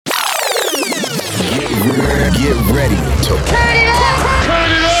ready to turn it up.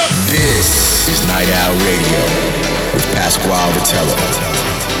 Turn it up. This is Night Owl Radio with Pasquale Vitello.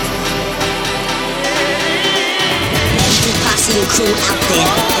 Magic Posse and crew out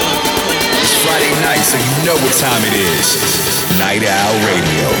there. It's Friday night, so you know what time it is. Night Owl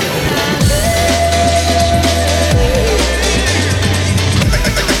Radio.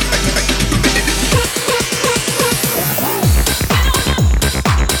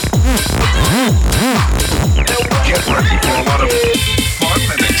 Get ready for a lot of fun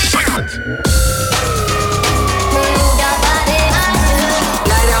and excitement.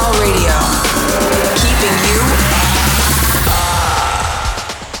 Night Owl Radio, keeping you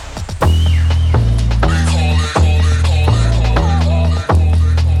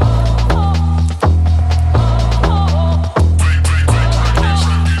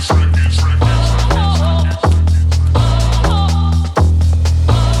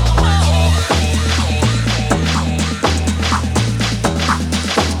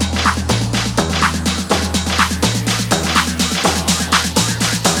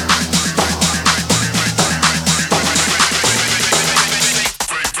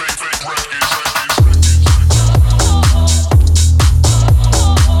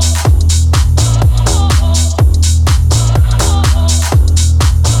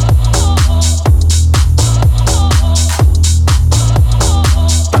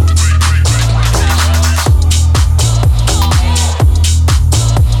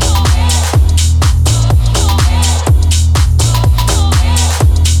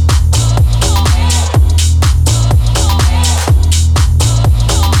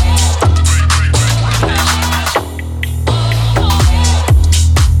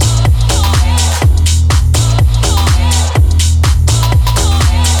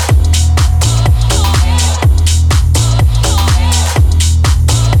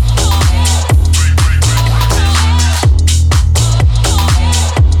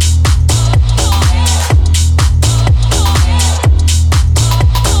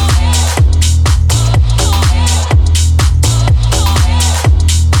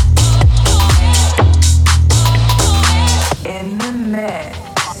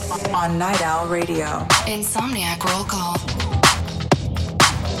Insomniac roll call.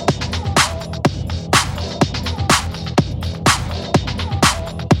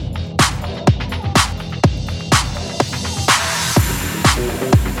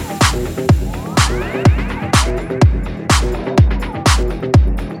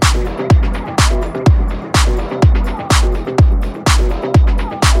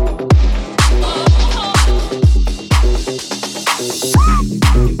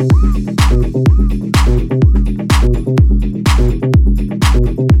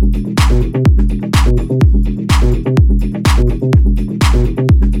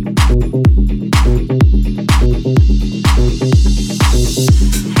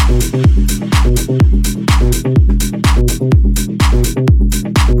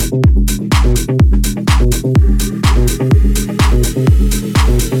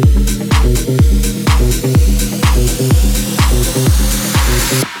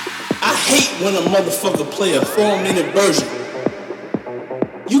 Play a 4-minute version.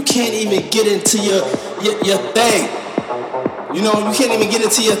 You can't even get into your thing. You know, you can't even get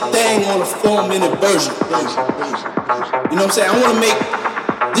into your thing on a 4-minute version. You know what I'm saying? I want to make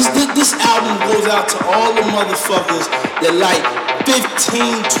this album goes out to all the motherfuckers that like 15,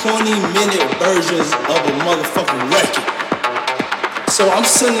 20-minute versions of a motherfucking record. So I'm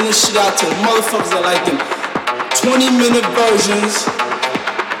sending this shit out to the motherfuckers that like them 20-minute versions.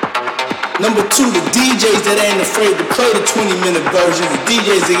 Number 2, the DJs that ain't afraid to play the 20-minute version. The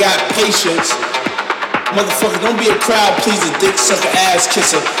DJs that got patience. Motherfucker, don't be a crowd pleaser, dick sucker, ass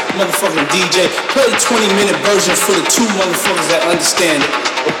kisser, motherfucking DJ. Play the 20-minute version for the 2 motherfuckers that understand it.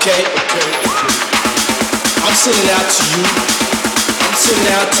 Okay? I'm sending it out to you. I'm sending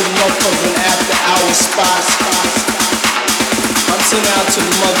it out to the motherfucking after hour spots. I'm sending it out to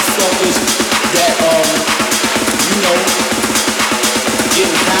the motherfuckers that, you know,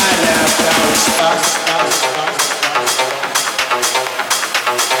 getting high now after our spots.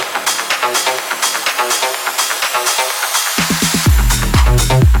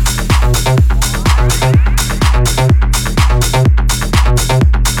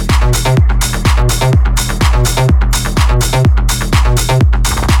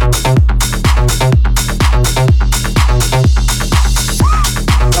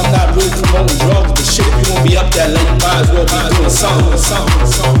 I'm not really promoting drugs, but shit, if you won't be up that late, you might as well be doing something.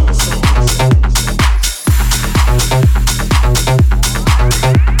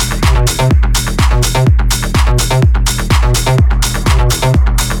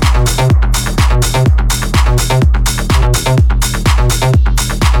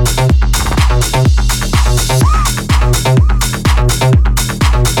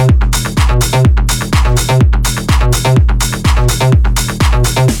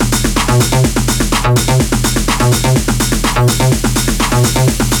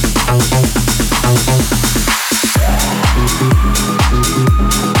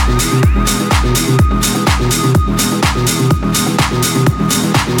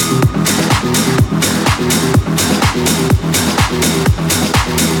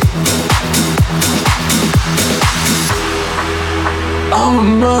 I'm a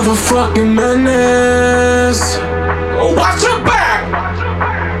motherfucking menace. Watch your back.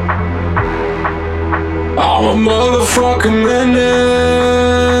 I'm a motherfucking menace.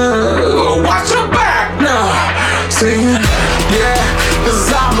 Watch your back now. Sing it, yeah,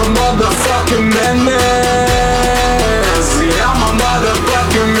 'cause I'm a motherfucking menace. Yeah, I'm a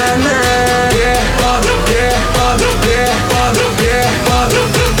motherfucking menace. Yeah, mother, yeah, mother, yeah, mother, yeah, mother.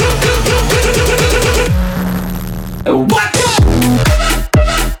 What?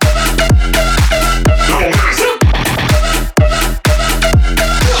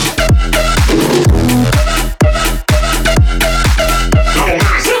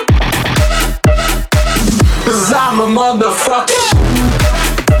 I'm a motherfucker.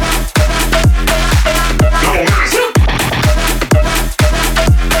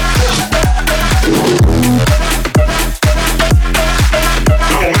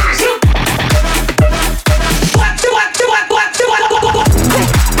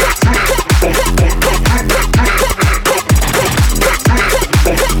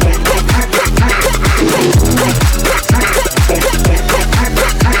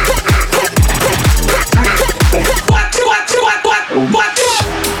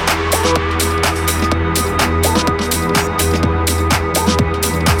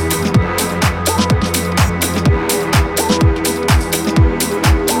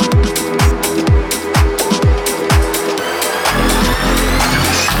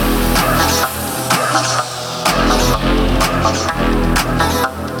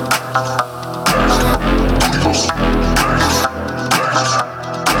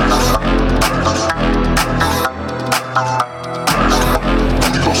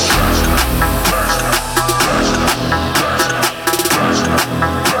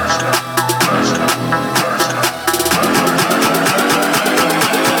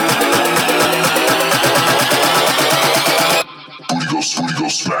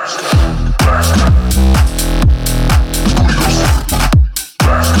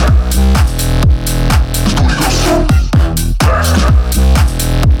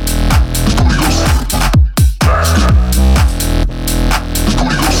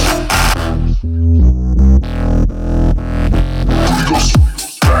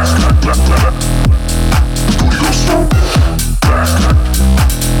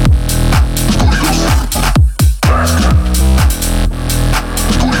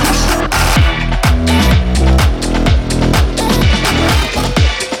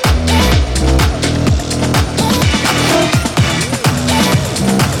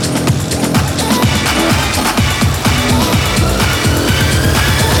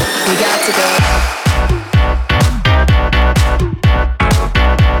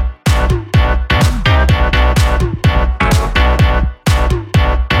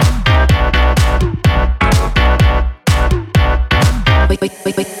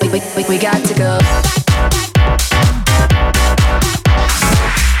 We got to go.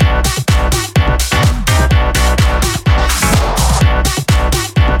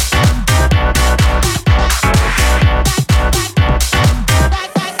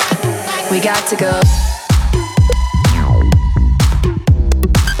 We got to go.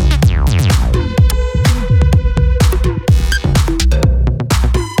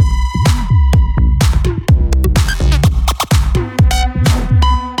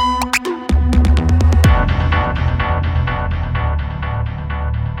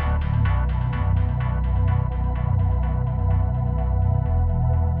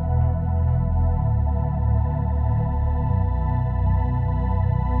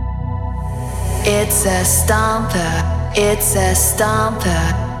 It's a stomper, it's a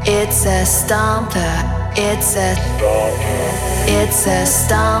stomper, it's a stomper, it's a it's a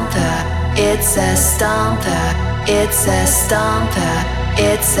stomper, it's a stomper, it's a stomper,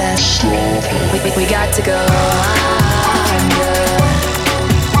 it's a we got to go under.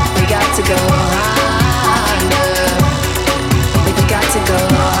 We got to go under. We got to go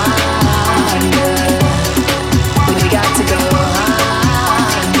under. We got to go under.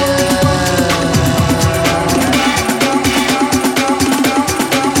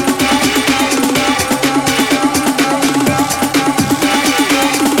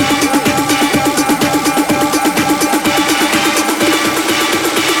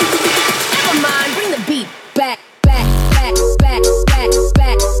 Never mind, bring the beat back, back.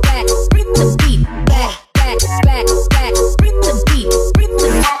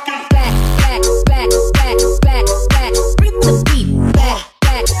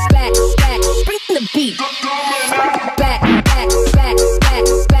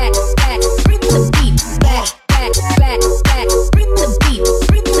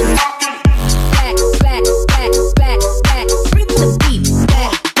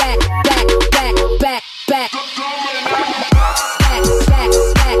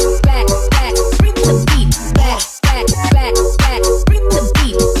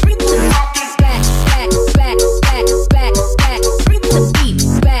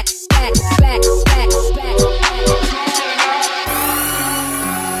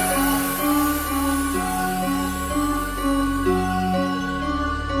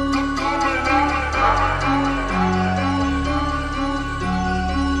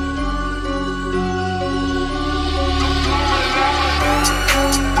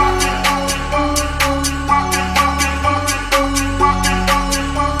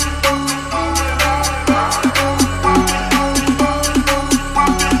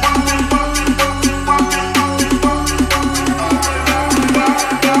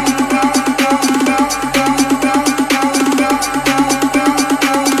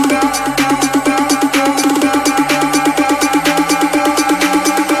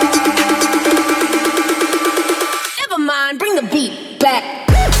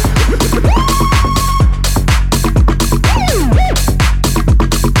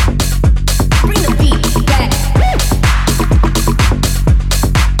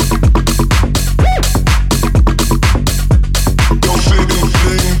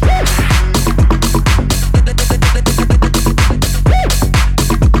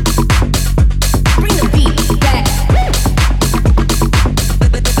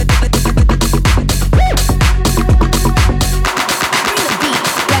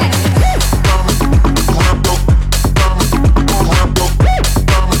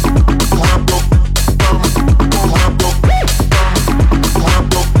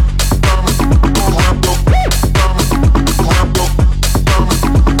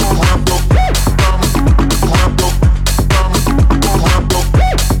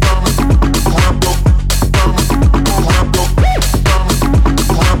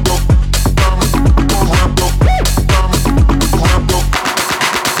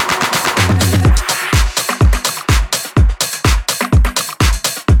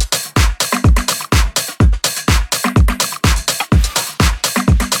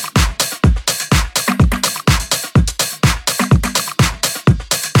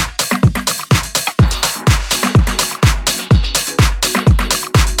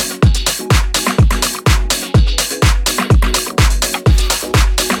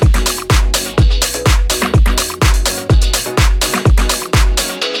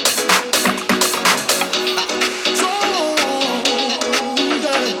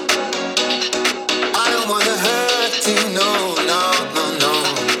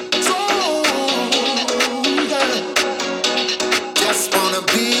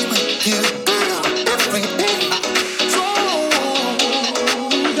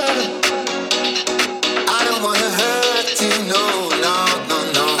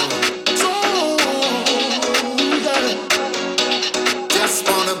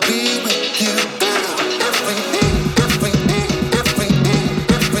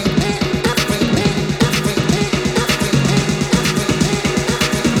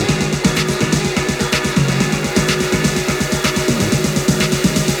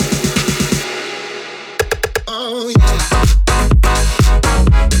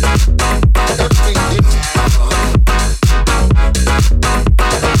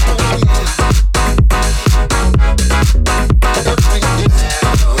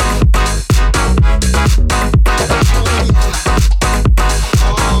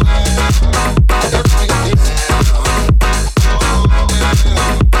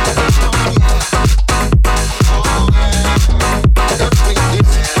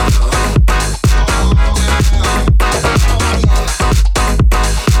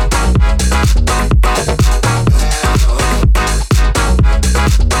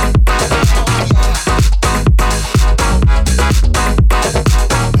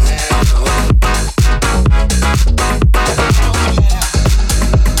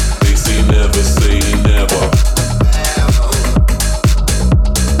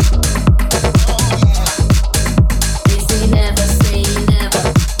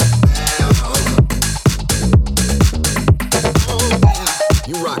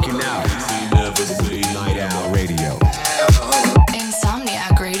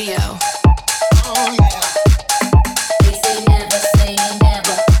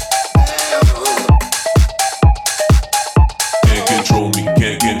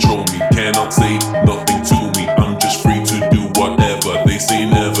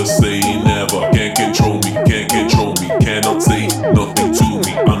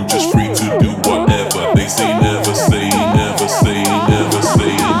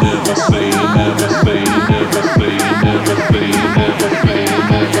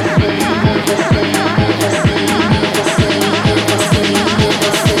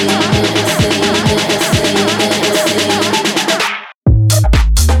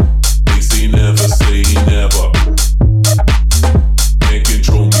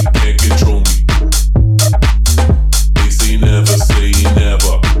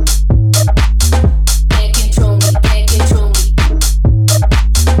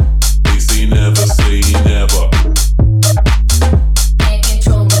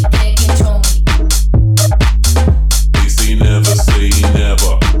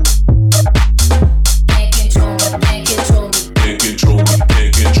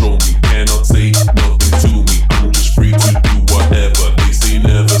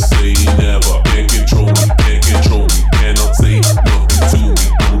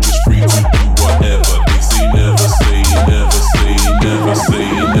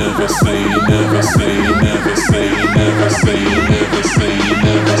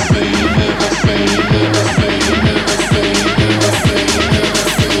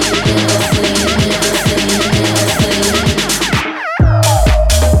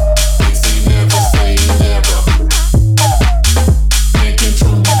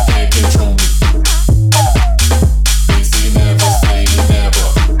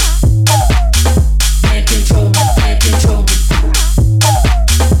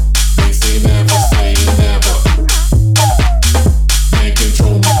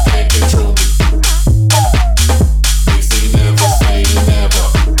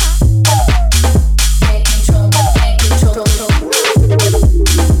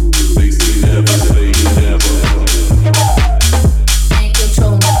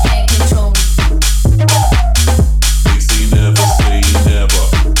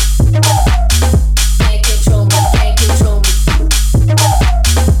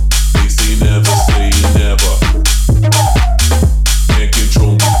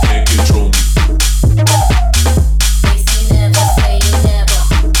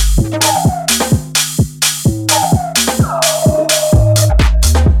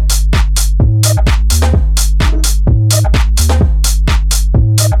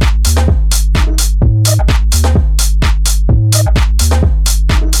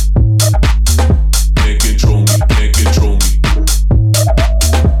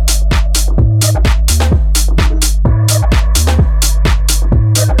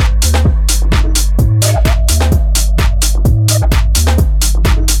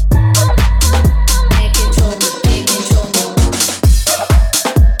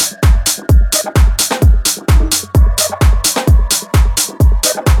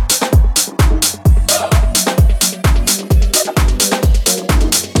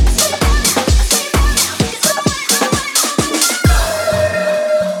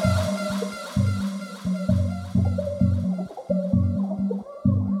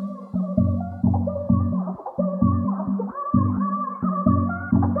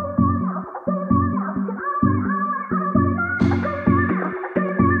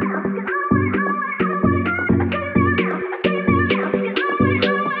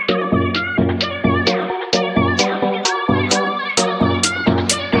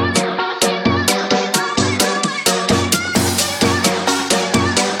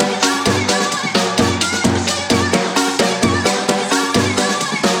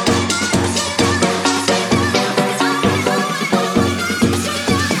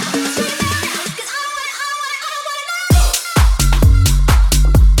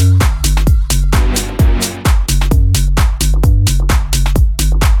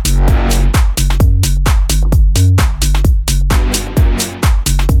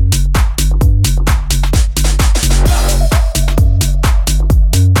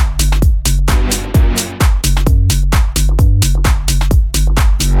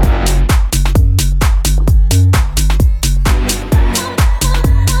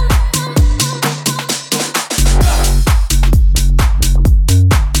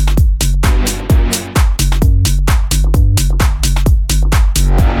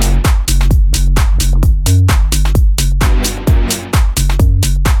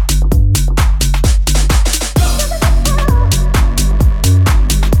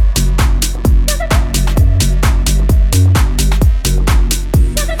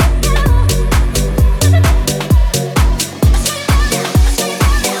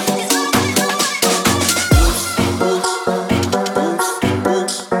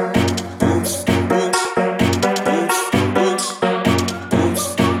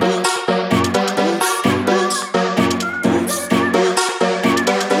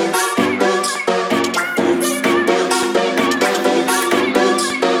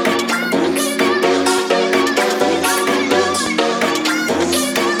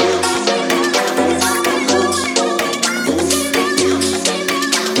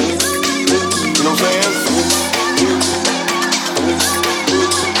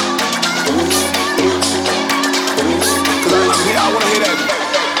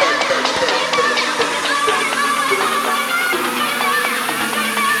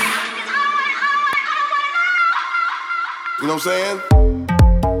 You know what I'm saying?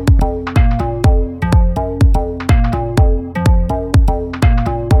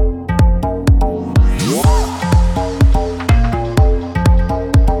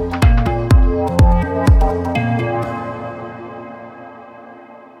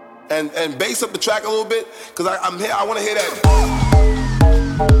 And bass up the track a little bit, because I'm here. I want to hear that.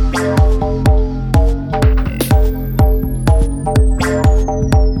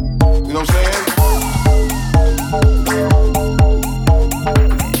 You know what I'm saying?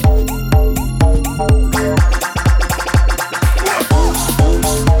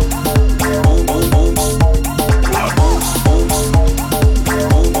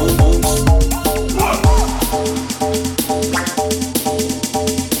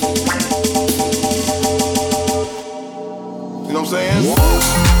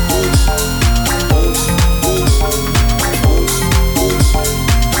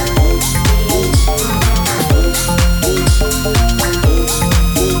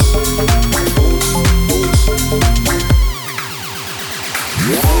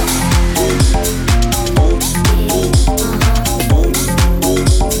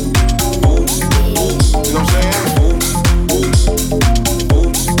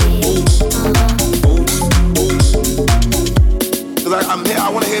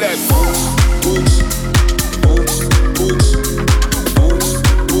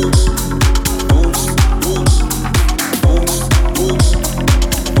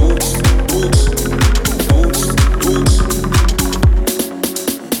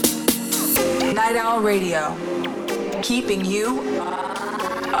 Radio, keeping you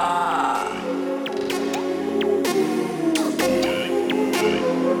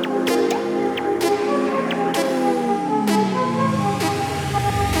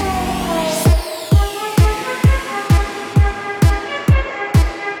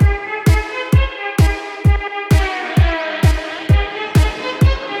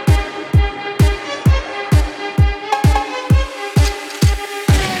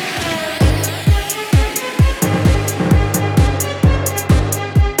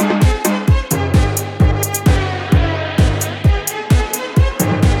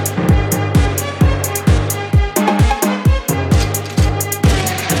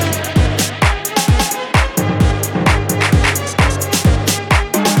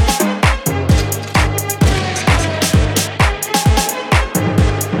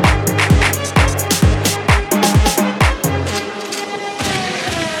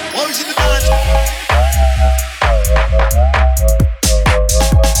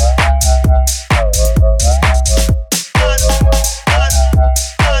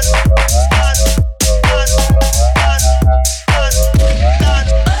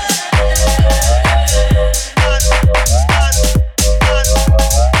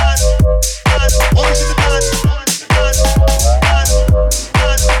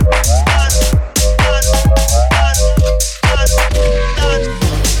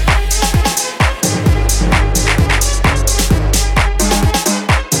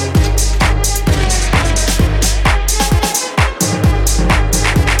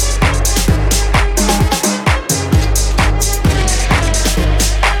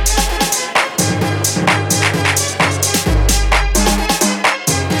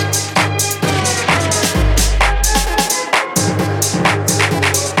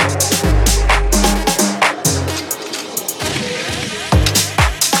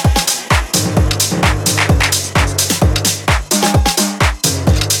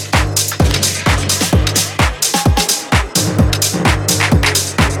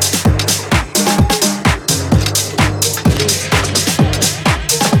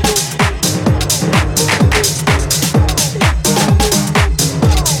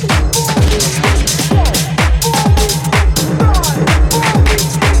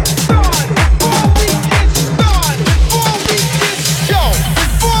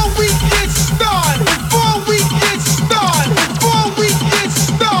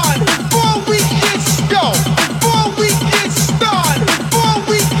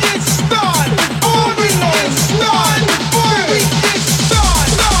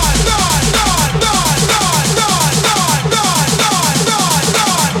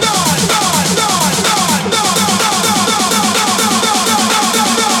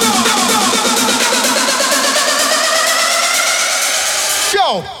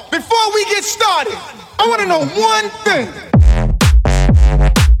before we get started, I want to know one thing.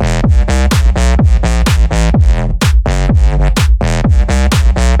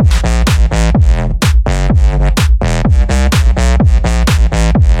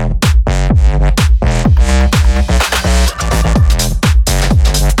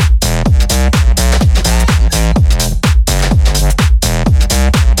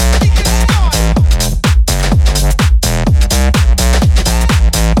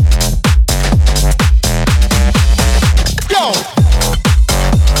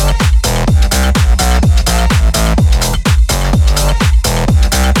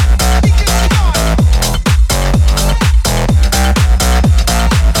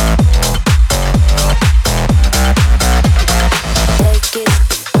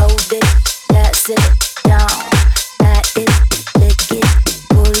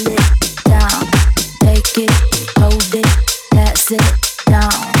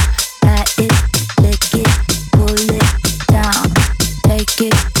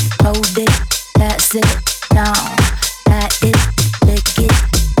 hold it, pass it down, pat it, lick it,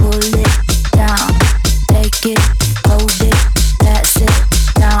 pull it down, take it, hold it, pass it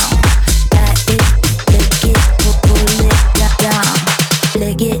down, pat it, lick it, pull it down,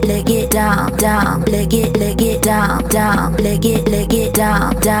 lick it down, down, lick it down, down, lick it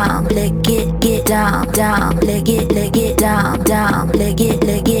down, down, lick it get down, down, lick it down, down, lick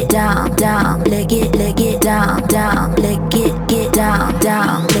it down, down, lick it down, down, lick it get down,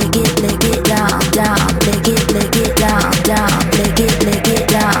 down, lick it down, down, lick it down, down, lick it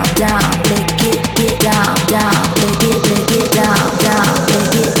down, down, lick it get down, down, lick it down, down,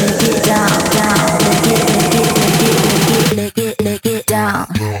 lick it down, down, lick it down,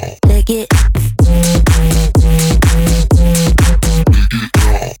 lick it.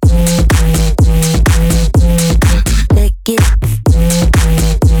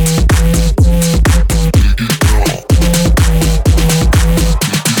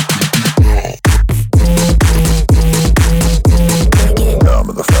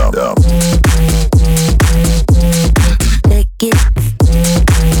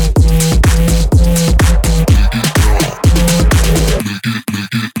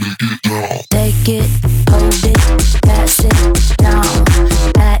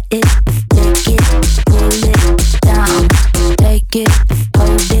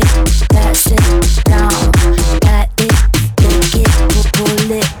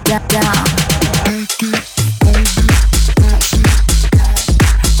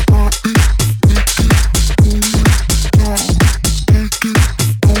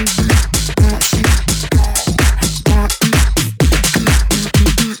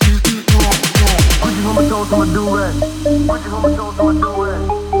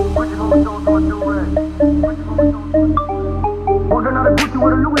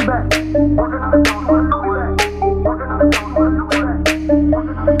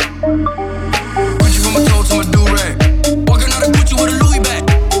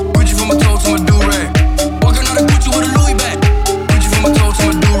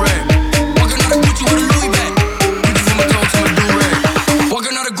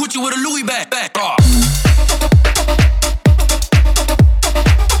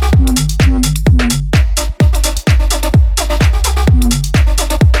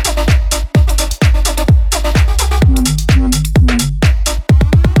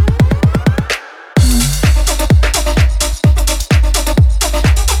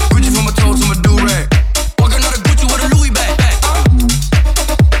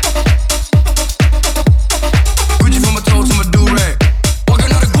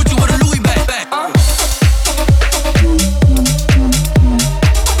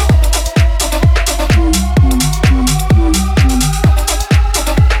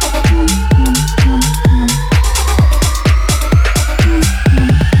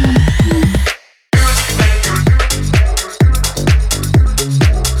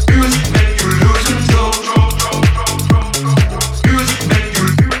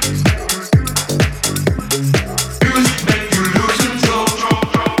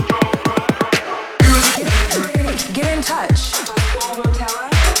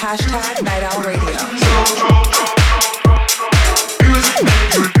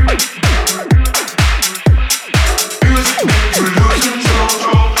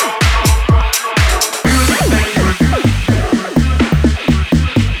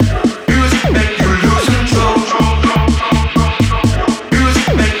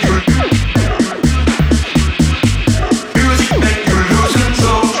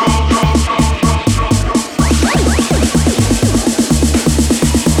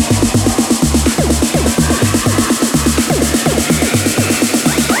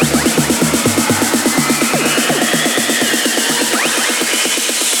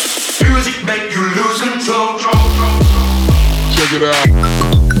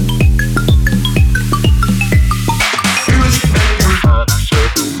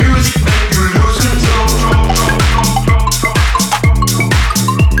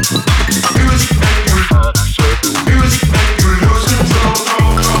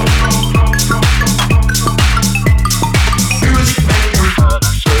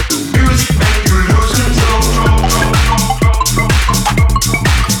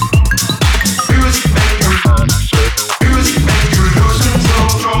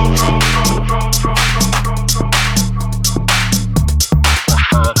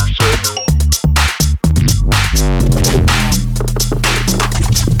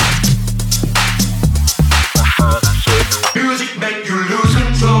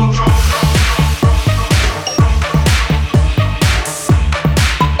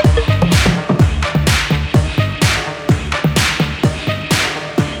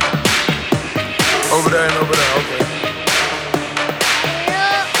 ain't over there, okay.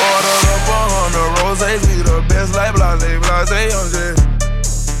 Ordered up 100 roses, we the best like blase, blase, on shit.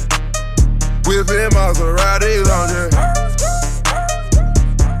 Whipping Maseratis on shit.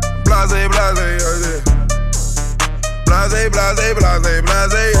 Blase, blase, on shit. Blase, blase, blase, blase,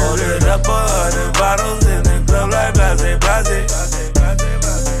 on shit. Ordered up 100 bottles in the club like blase, blase.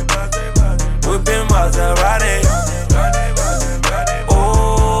 Whipping Maserati.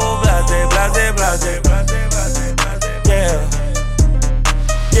 Oh, blase, blase, blase. Yeah.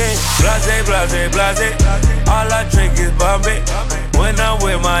 Yeah, blase, blase, blase. All I drink is Bombay. When I'm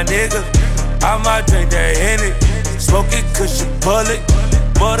with my niggas, I might drink that Henny. Smoke it cause you pull it.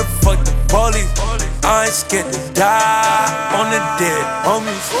 Motherfuck the police. I ain't scared to die on the dead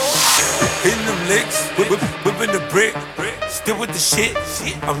homies. Hitting them licks, whipping the brick. Still with the shit.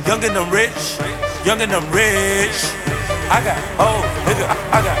 I'm young and I'm rich. Young and I'm rich. I got hoes, nigga.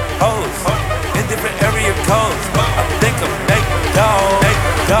 I got hoes in different area codes. I think I'm make dough, make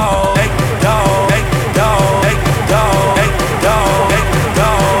dough, make dough, make dough, make dough, make dough,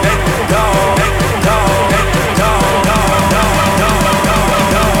 make dough, make dough, make dough, make dough,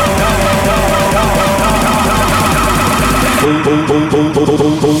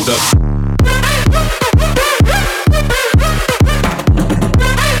 hold up.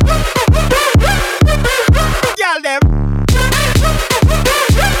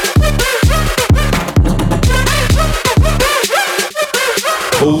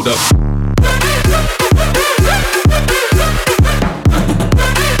 Hold up.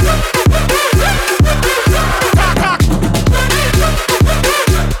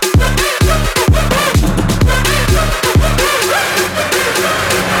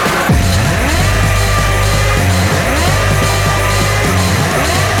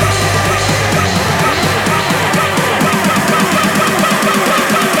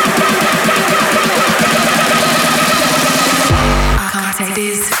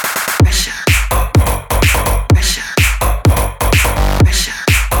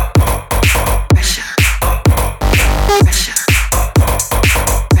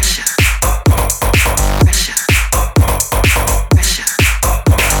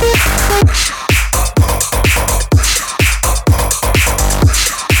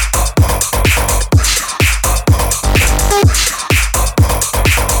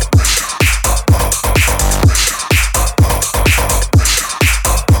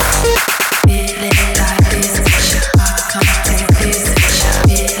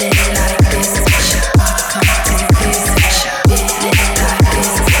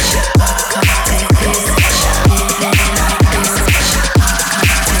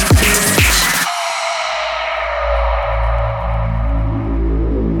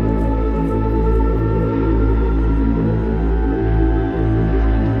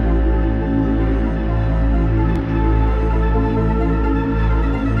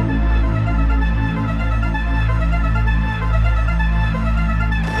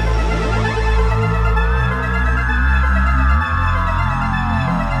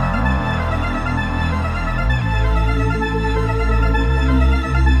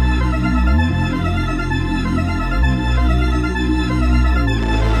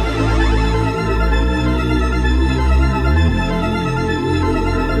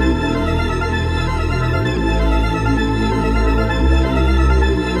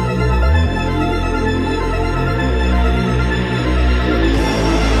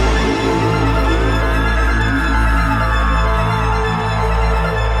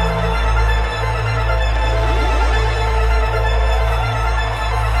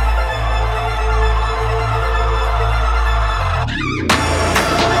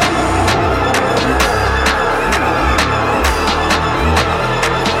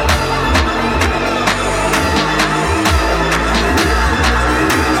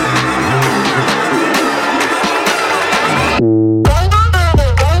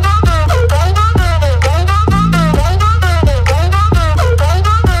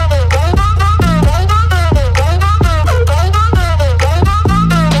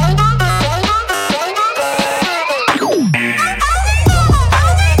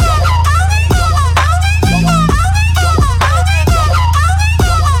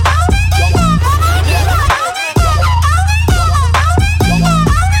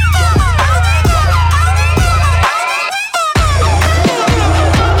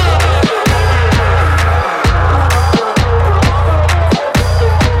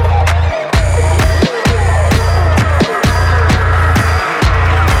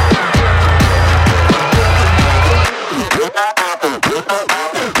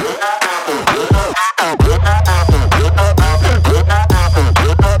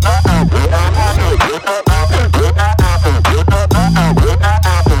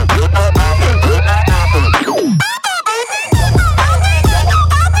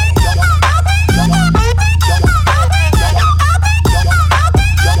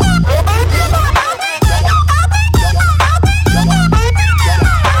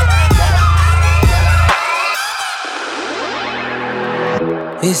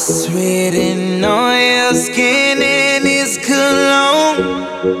 It's written on your skin and it's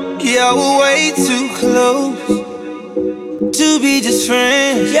cologne. You're way too close to be just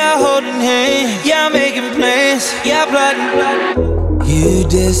friends. Y'all holding hands, y'all making plans, y'all plotting. You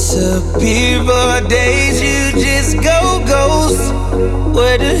disappear for days, you just go ghost.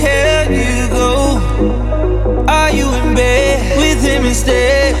 Where the hell you go? Are you in bed with him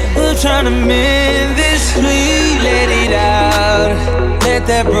instead? We're trying to mend this, please let it out. Let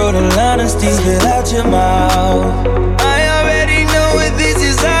that brutal honesty spill out your mouth. I already know what this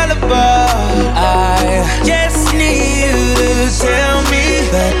is all about. I just need you to tell me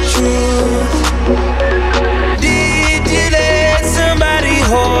the truth. Did you let somebody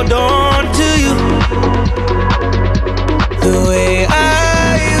hold on to you the way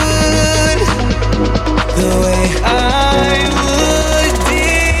I would? The way I would?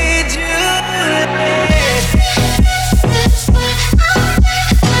 Did you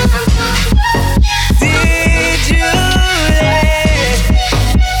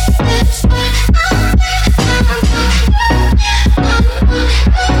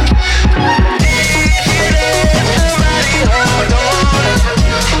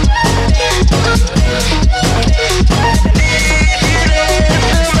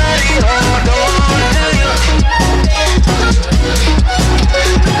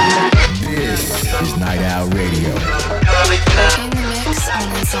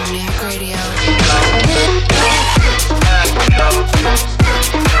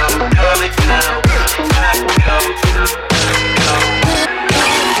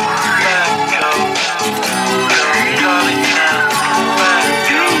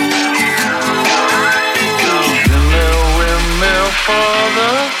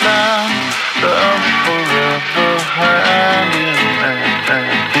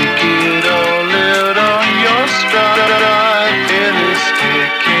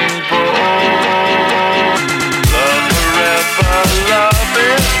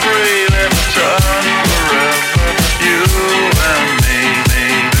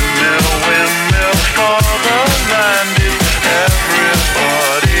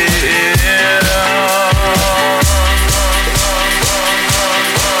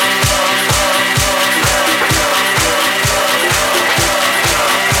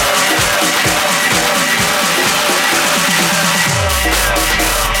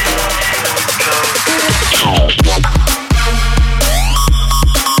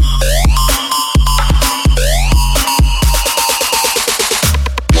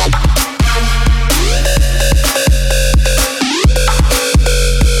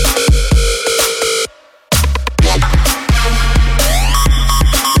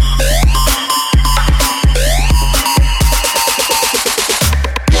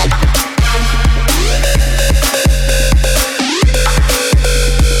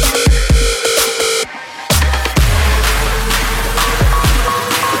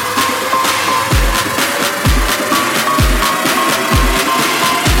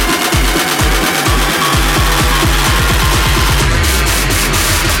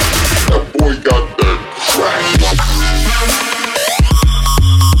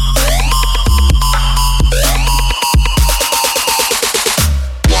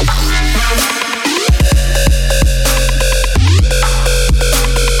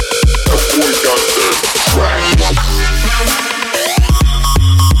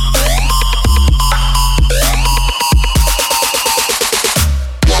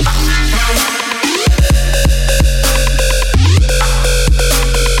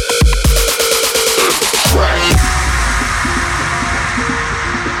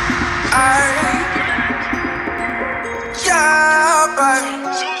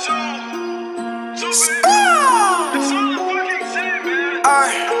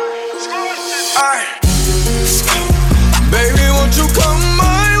Baby, won't you come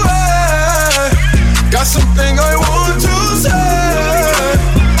my way? Got something I want to say.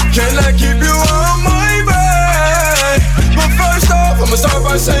 Can I keep you on my way? But first off, I'ma start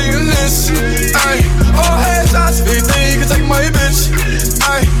by saying this. Ay, all hands I see, think you can take my bitch.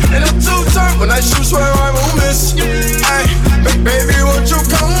 Ay, and I'm too turned when I shoot, swear I won't miss. Ay, baby, won't you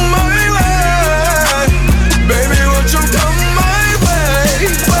come my way? Baby, won't you come my way?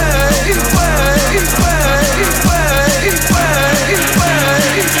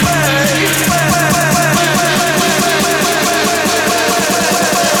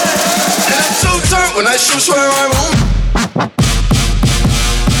 And I'm too turned when I shoot, swear I won't.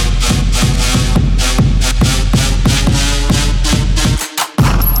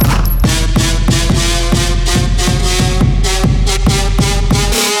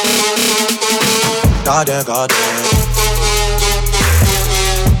 Goddamn, goddamn.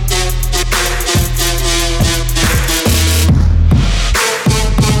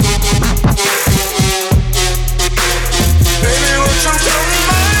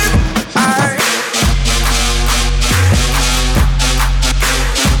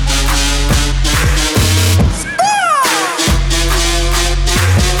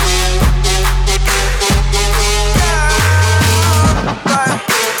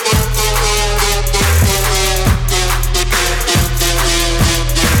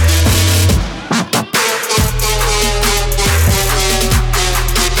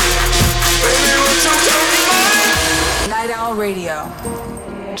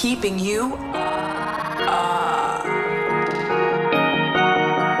 keeping you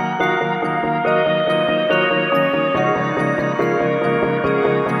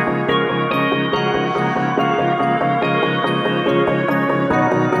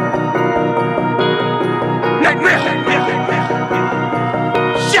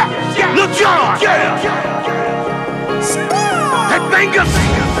Lil Jon, yeah. Hey banger,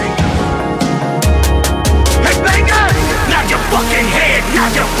 hey banger. Nod your fucking head,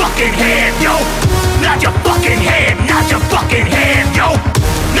 nod your fucking head, yo. Nod your fucking head, nod your fucking head, yo.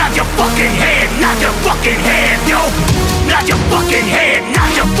 Nod your fucking head, nod your fucking head, yo. Nod your fucking head,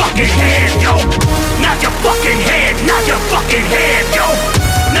 nod your fucking head, yo. Nod your fucking head, nod your fucking head, yo.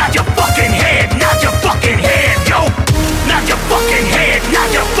 Nod your fucking head, nod your fucking head, yo. Nod your fucking head,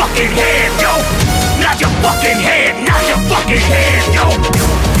 nod your fucking head, yo. Nod your fucking head, nod your fucking head, yo.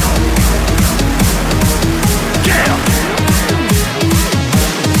 Yeah.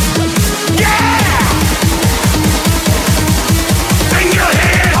 Yeah. Bang your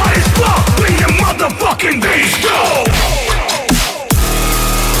head hard as fuck, bring the motherfucking bass, go.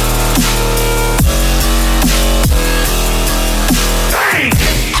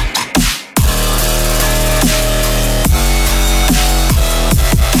 Bang.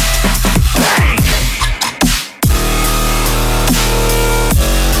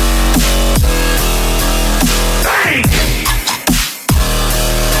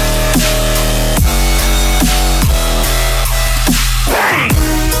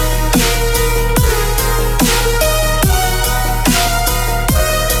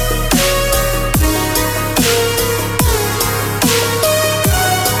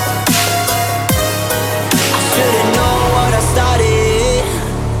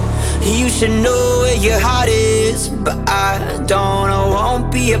 should know where your heart is, but I don't, I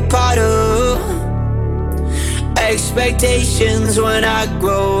won't be a part of expectations when I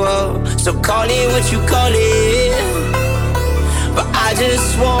grow up. So call it what you call it, but I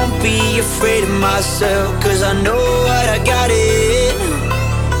just won't be afraid of myself, cause I know what I got it.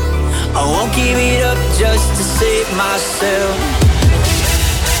 I won't give it up just to save myself.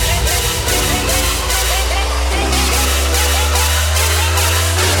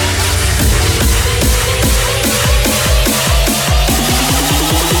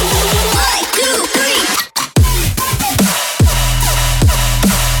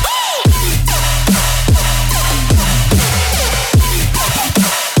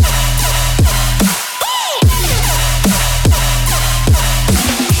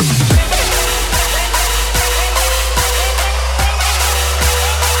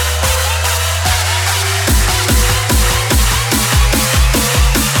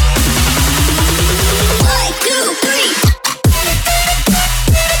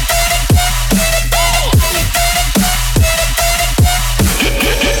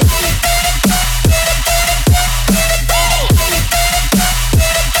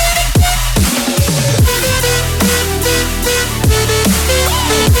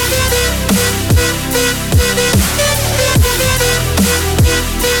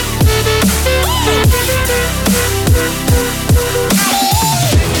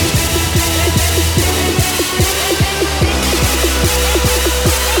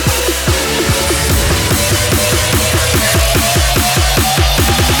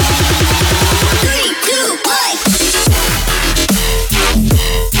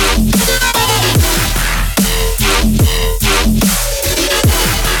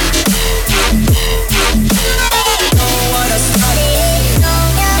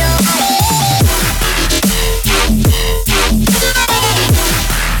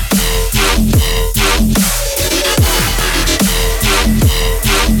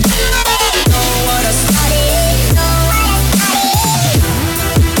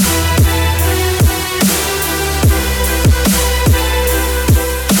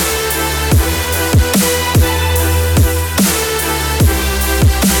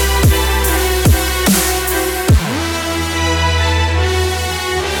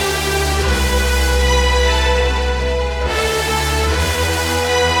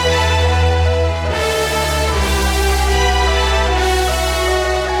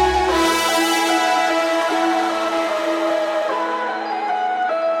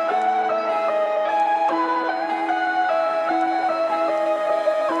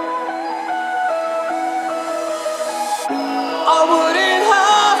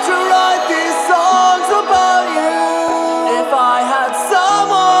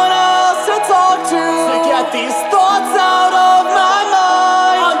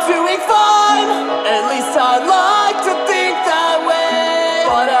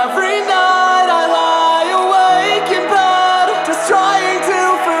 Every night I lie awake in bed, just trying to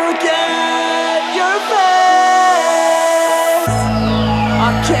forget.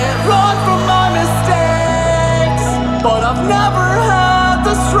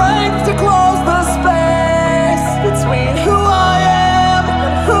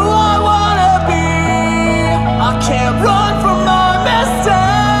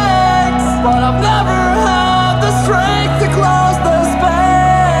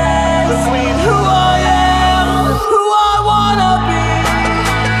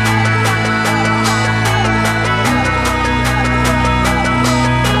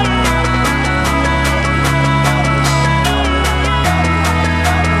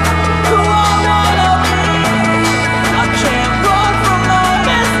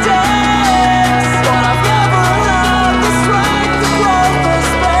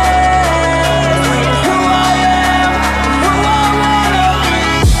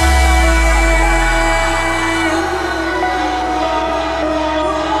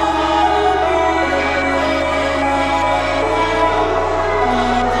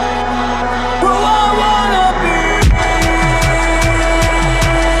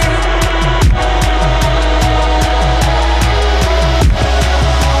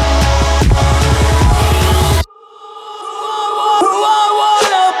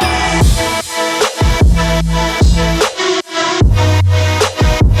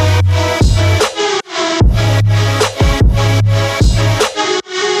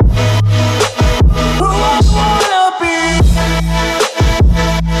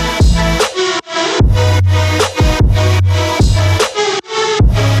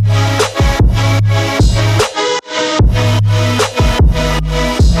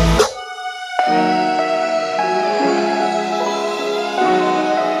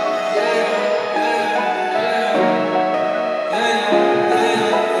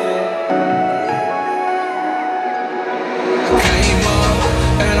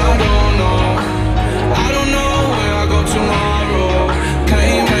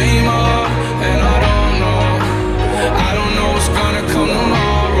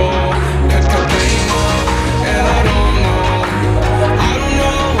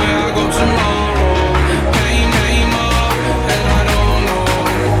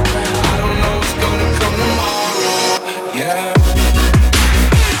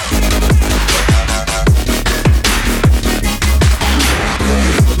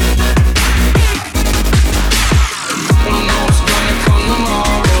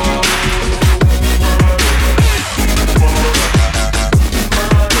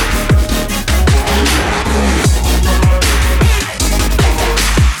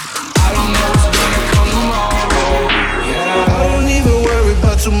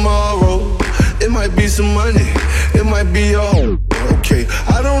 some money, it might be your home. Okay,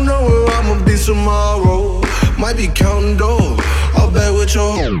 I don't know where I'ma be tomorrow. Might be counting doors, I'll bet with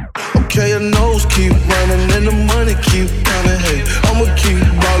your home. Okay, your nose keep running and the money keep counting. Hey, I'ma keep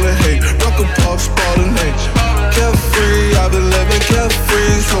ballin'. Hey, rock a park, spallin'. Hey, carefree, I've been living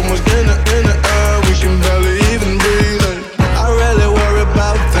carefree. So much in the air, we can barely even breathe. Hey, I rarely worry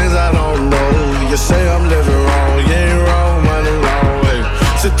about things I don't know. You say I'm living wrong, you ain't wrong, money wrong. Hey,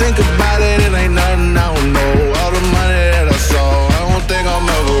 so think about it, it ain't nothing I don't know. All the money that I saw, I don't think I'm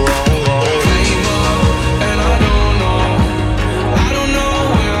ever wrong.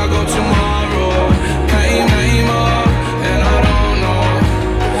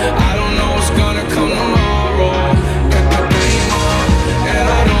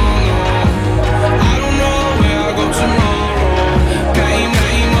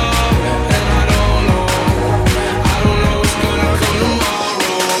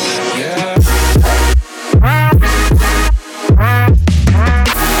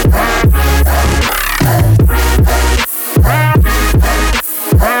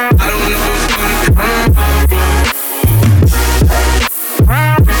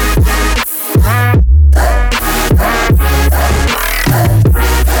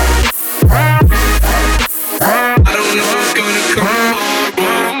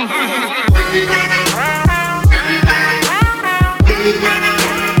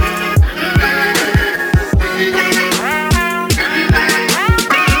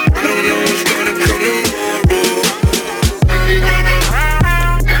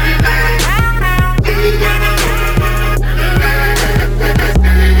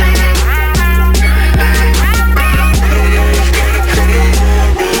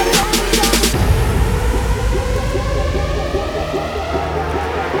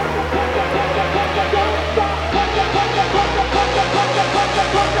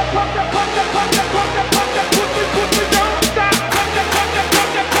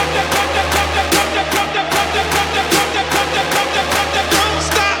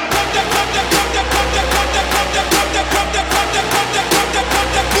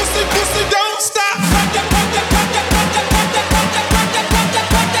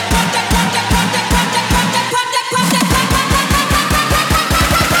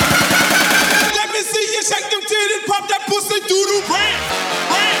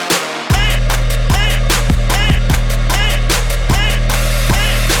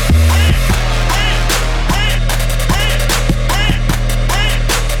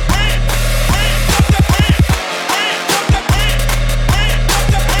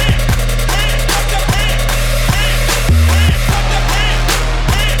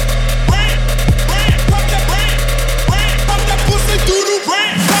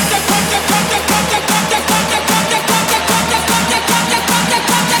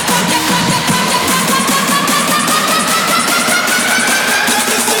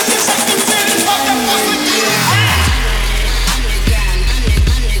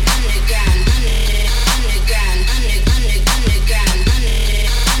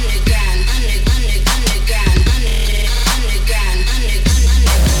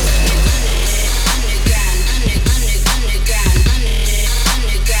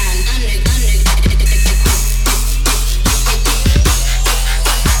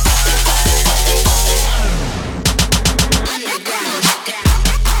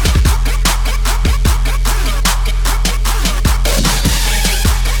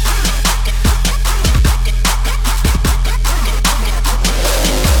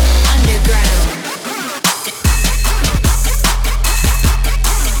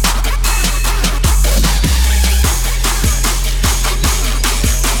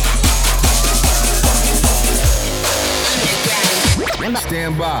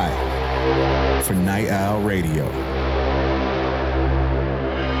 Stand by for Night Owl Radio.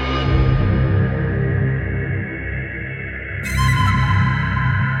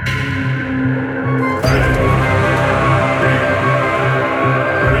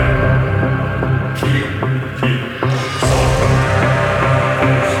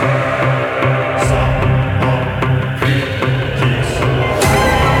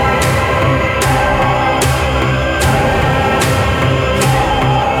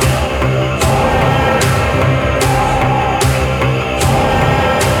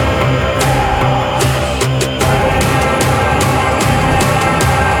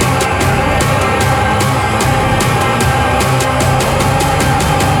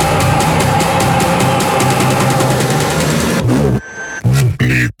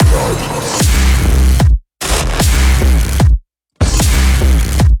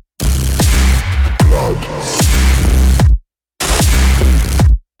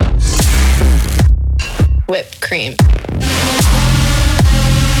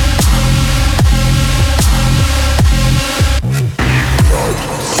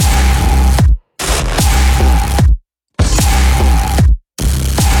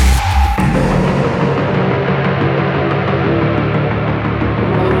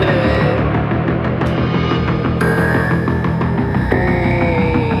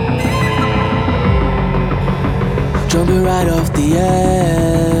 We're right off the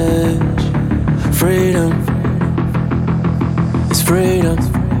edge. Freedom, it's freedom.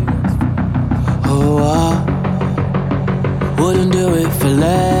 Oh, I wouldn't do it for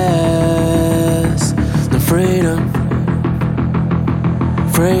less than freedom.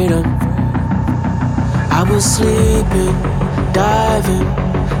 Freedom. I was sleeping, diving,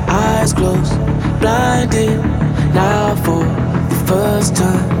 eyes closed, blinded. Now for the first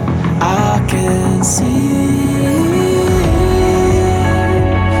time I can see.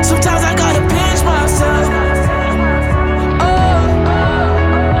 Sometimes I gotta pinch myself.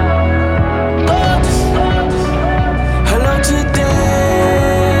 Hello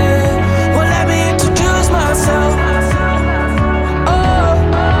today. Well, let me introduce myself.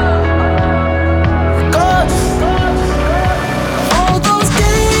 All those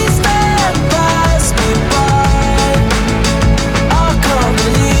days that passed me by, I can't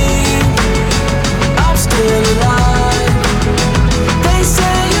believe I'm still alive. They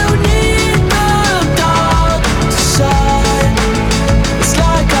say you need the dark to shine. It's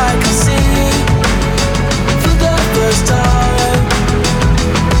like I can see for the first time.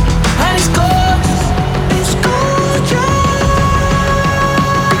 And it's gorgeous, it's gorgeous.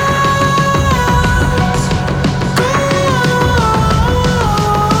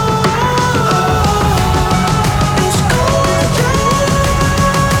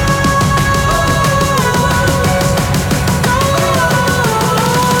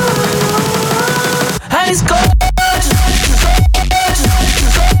 And it's gorgeous.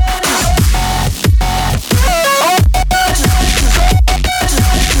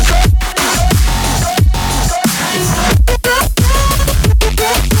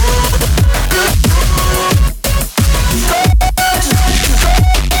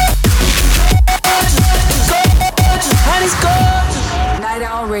 Night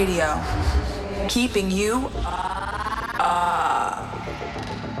Owl Radio, keeping you